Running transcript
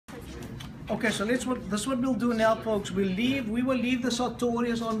Okay, so this is what we'll do now, folks. We will leave the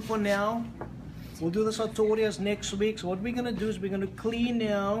sartorius on for now. We'll do the sartorius next week. So what we're going to do is we're going to clean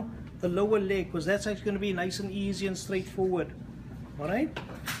now the lower leg, because that's actually going to be nice and easy and straightforward. All right.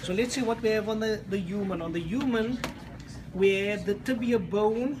 So let's see what we have on the human. On the human, we have the tibia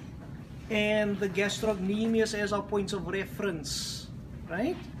bone and the gastrocnemius as our points of reference.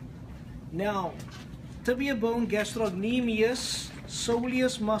 Right. Now, tibia bone, gastrocnemius,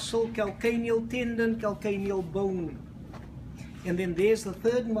 soleus muscle, calcaneal tendon, calcaneal bone. And then there's the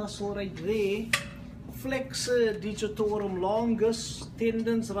third muscle right there, flexor digitorum longus,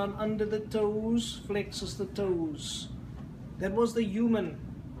 tendons run under the toes, flexes the toes. That was the human.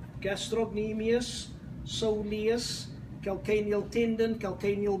 Gastrocnemius, soleus, calcaneal tendon,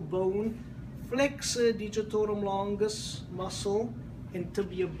 calcaneal bone, flexor digitorum longus muscle, and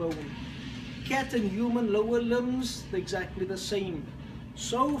tibia bone. Cat and human lower limbs, they're exactly the same.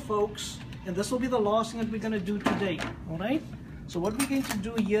 So folks, and this will be the last thing that we're going to do today. All right. So what we're going to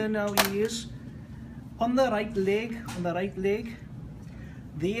do here now is on the right leg,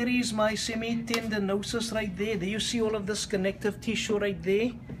 there is my semitendinosus right there. There you see all of this connective tissue right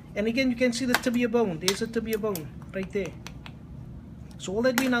there. And again, you can see the tibia bone. There's a tibia bone right there. So all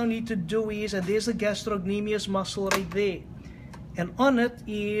that we now need to do is, and there's the gastrocnemius muscle right there. And on it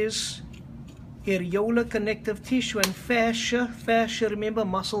is areolar connective tissue and fascia. Fascia, remember,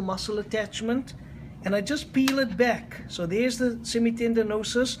 muscle attachment. And I just peel it back. So there's the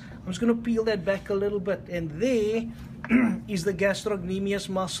semitendinosus. I'm just going to peel that back a little bit. And there is the gastrocnemius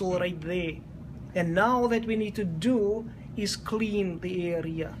muscle right there. And now that we need to do is clean the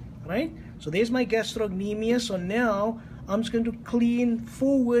area, right? So there's my gastrocnemius. So now I'm just going to clean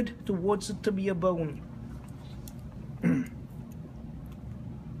forward towards the tibia bone.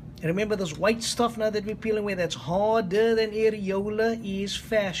 And remember, this white stuff now that we're peeling away, that's harder than areola, is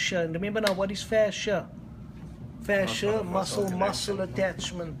fascia. And remember now, what is fascia? Fascia, muscle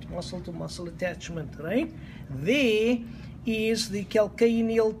attachment, muscle to muscle attachment, right? There is the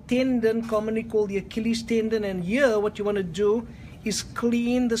calcaneal tendon, commonly called the Achilles tendon. And here, what you want to do is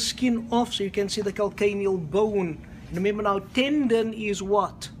clean the skin off so you can see the calcaneal bone. And remember now, tendon is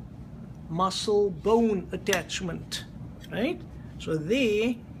what? Muscle-bone attachment, right? So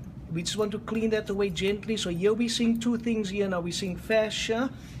there, we just want to clean that away gently. So here we're seeing two things here now. We're seeing fascia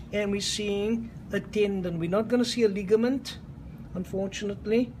and we're seeing a tendon. We're not going to see a ligament,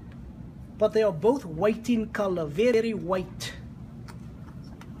 unfortunately. But they are both white in color, very white.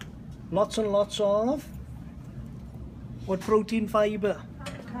 Lots and lots of what protein fiber?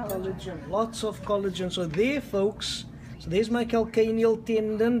 Collagen. Lots of collagen. So there, folks. So there's my calcaneal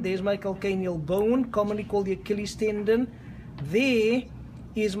tendon. There's my calcaneal bone, commonly called the Achilles tendon. There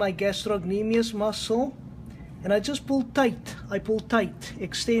is my gastrocnemius muscle, and I just pull tight. I pull tight,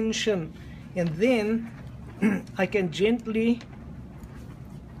 extension, and then I can gently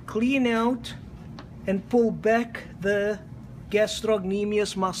clean out and pull back the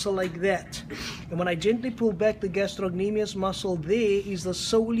gastrocnemius muscle like that. And when I gently pull back the gastrocnemius muscle, there is the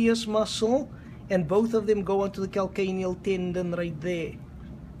soleus muscle, and both of them go onto the calcaneal tendon right there.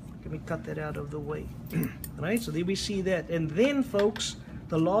 Let me cut that out of the way. Right, so there we see that. And then, folks,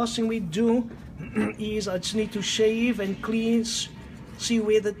 the last thing we do is I just need to shave and clean, see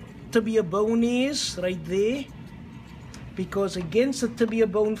where the tibia bone is, right there. Because against the tibia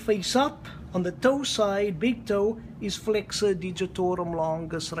bone face up, on the toe side, big toe, is flexor digitorum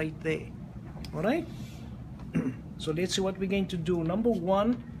longus right there. Alright? So let's see what we're going to do. Number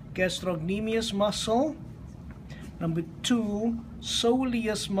one, gastrocnemius muscle. Number two,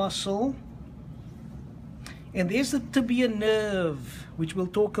 soleus muscle. And there's the tibia nerve, which we'll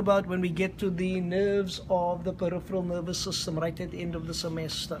talk about when we get to the nerves of the peripheral nervous system right at the end of the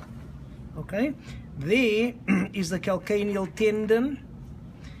semester. Okay? There is the calcaneal tendon,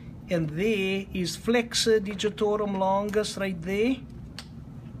 and there is flexor digitorum longus right there.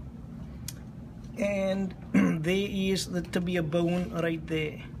 And there is the tibia bone right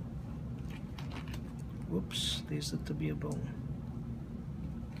there. Whoops, there's the tibia bone.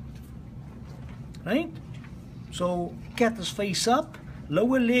 Right? So cat is face up,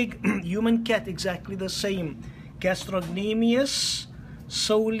 lower leg, human cat exactly the same. Gastrocnemius,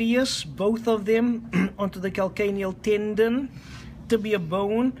 soleus, both of them onto the calcaneal tendon, tibia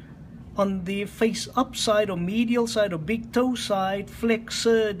bone on the face up side or medial side or big toe side,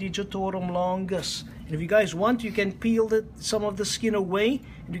 flexor digitorum longus. And if you guys want, you can peel some of the skin away,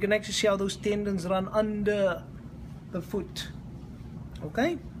 and you can actually see how those tendons run under the foot.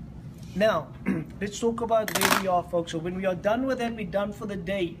 Okay? Now, let's talk about where we are, folks. So when we are done with that, we're done for the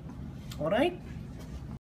day. All right?